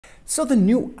So the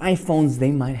new iPhones,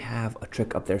 they might have a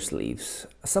trick up their sleeves.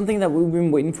 Something that we've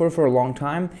been waiting for a long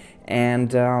time,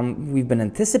 and we've been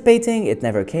anticipating. It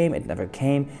never came,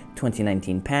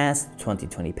 2019 passed,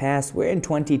 2020 passed, we're in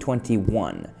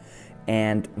 2021.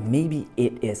 And maybe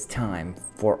it is time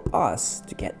for us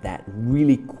to get that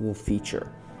really cool feature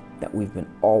that we've been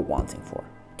all wanting for.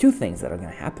 Two things that are gonna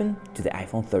happen to the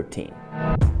iPhone 13.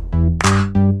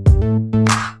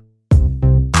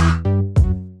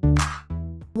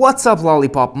 What's up,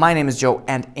 Lollipop? My name is Joe,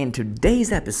 and in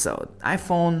today's episode,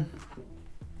 iPhone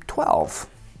 12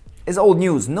 is old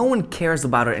news. No one cares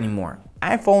about it anymore.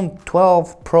 iPhone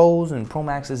 12 Pros and Pro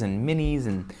Maxes and Minis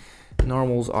and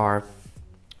normals are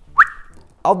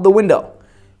out the window.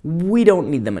 We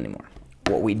don't need them anymore.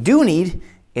 What we do need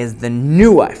is the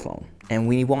new iPhone, and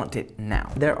we want it now.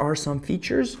 There are some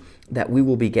features that we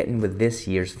will be getting with this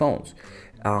year's phones,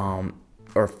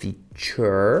 or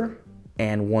feature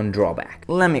and one drawback.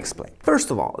 Let me explain. First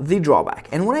of all, the drawback.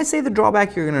 And when I say the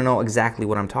drawback, you're gonna know exactly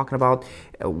what I'm talking about,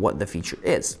 what the feature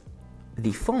is.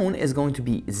 The phone is going to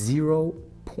be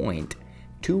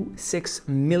 0.26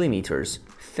 millimeters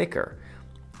thicker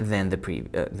than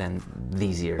than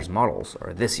these year's models,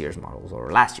 or this year's models,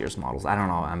 or last year's models. I don't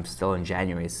know, I'm still in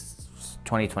January.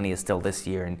 2020 is still this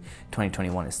year, and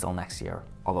 2021 is still next year,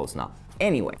 although it's not.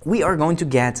 Anyway, we are going to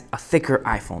get a thicker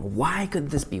iPhone. Why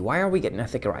could this be? Why are we getting a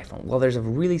thicker iPhone? Well, there's a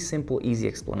really simple, easy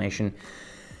explanation.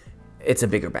 It's a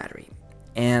bigger battery.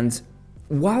 And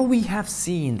while we have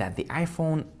seen that the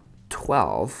iPhone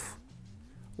 12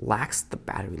 lacks the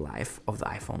battery life of the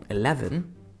iPhone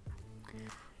 11,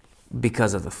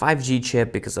 because of the 5G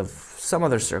chip, because of some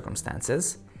other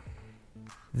circumstances,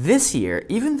 this year,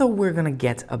 even though we're gonna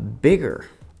get a bigger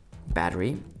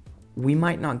battery, we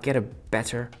might not get a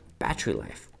better battery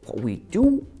life. What we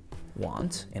do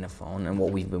want in a phone, and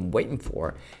what we've been waiting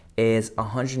for, is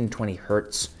 120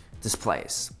 Hertz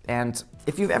displays. And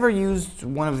if you've ever used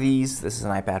one of these, this is an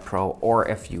iPad Pro, or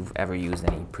if you've ever used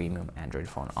any premium Android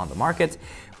phone on the market,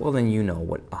 well then you know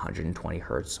what 120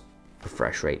 Hertz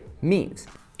refresh rate means.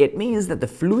 It means that the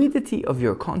fluidity of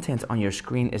your content on your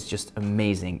screen is just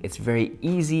amazing. It's very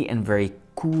easy and very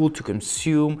cool to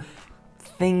consume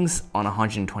things on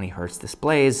 120 Hertz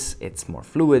displays. It's more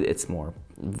fluid, it's more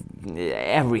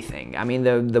everything. I mean,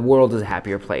 the world is a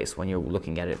happier place when you're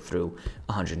looking at it through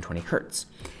 120 Hertz.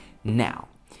 Now,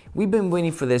 we've been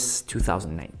waiting for this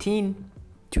 2019,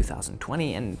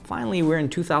 2020, and finally we're in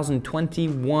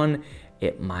 2021.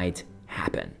 It might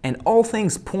happen. And all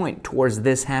things point towards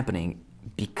this happening,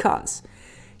 because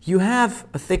you have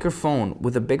a thicker phone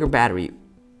with a bigger battery.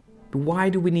 Why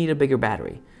do we need a bigger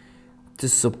battery? To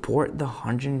support the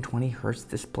 120 Hertz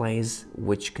displays,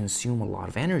 which consume a lot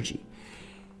of energy.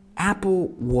 Apple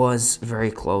was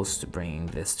very close to bringing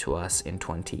this to us in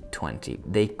 2020.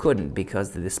 They couldn't,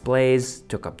 because the displays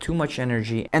took up too much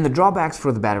energy and the drawbacks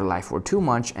for the battery life were too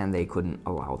much, and they couldn't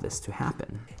allow this to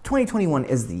happen. 2021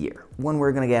 is the year when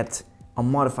we're gonna get a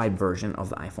modified version of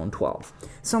the iPhone 12.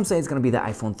 Some say it's gonna be the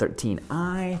iPhone 13.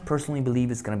 I personally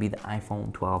believe it's gonna be the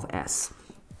iPhone 12s.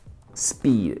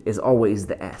 Speed is always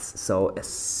the S, so a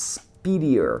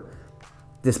speedier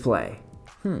display.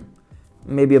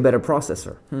 Maybe a better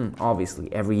processor.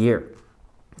 Obviously, every year.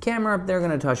 Camera, they're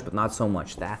gonna touch, but not so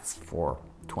much. That's for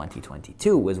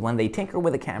 2022, is when they tinker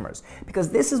with the cameras. Because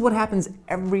this is what happens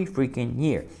every freaking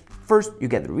year. First, you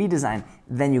get the redesign,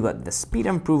 then you got the speed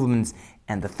improvements,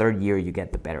 and the third year you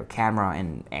get the better camera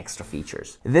and extra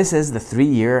features. This is the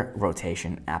 3-year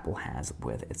rotation Apple has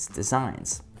with its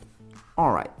designs.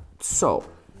 All right, so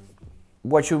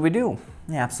what should we do?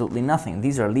 Absolutely nothing.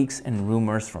 These are leaks and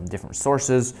rumors from different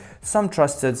sources, some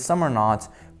trusted, some are not,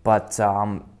 but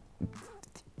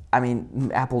I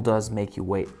mean, Apple does make you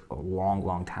wait a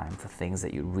long time for things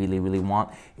that you really want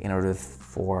in order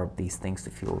for these things to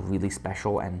feel really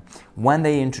special. And when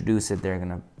they introduce it, they're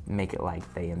gonna make it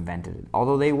like they invented it.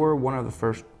 Although they were one of the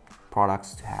first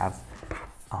products to have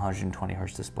 120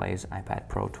 Hertz displays, iPad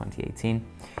Pro 2018.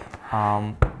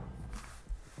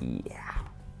 Yeah.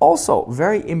 Also,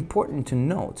 very important to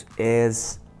note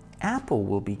is Apple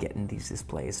will be getting these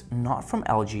displays not from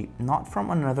LG, not from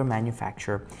another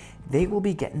manufacturer. They will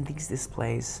be getting these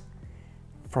displays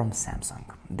from Samsung.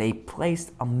 They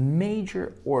placed a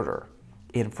major order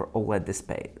in for OLED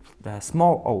display,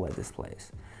 small OLED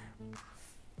displays.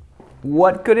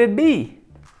 What could it be?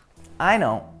 I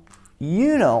know,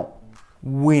 you know,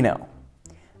 we know.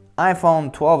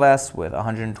 iPhone 12s with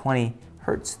 120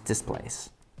 Hertz displays.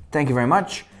 Thank you very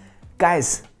much.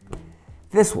 Guys,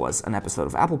 this was an episode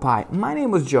of Apple Pie. My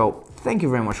name was Joe. Thank you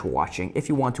very much for watching. If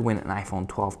you want to win an iPhone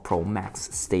 12 Pro Max,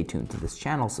 stay tuned to this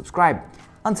channel, subscribe.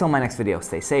 Until my next video,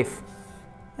 stay safe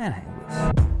and hang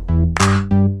loose.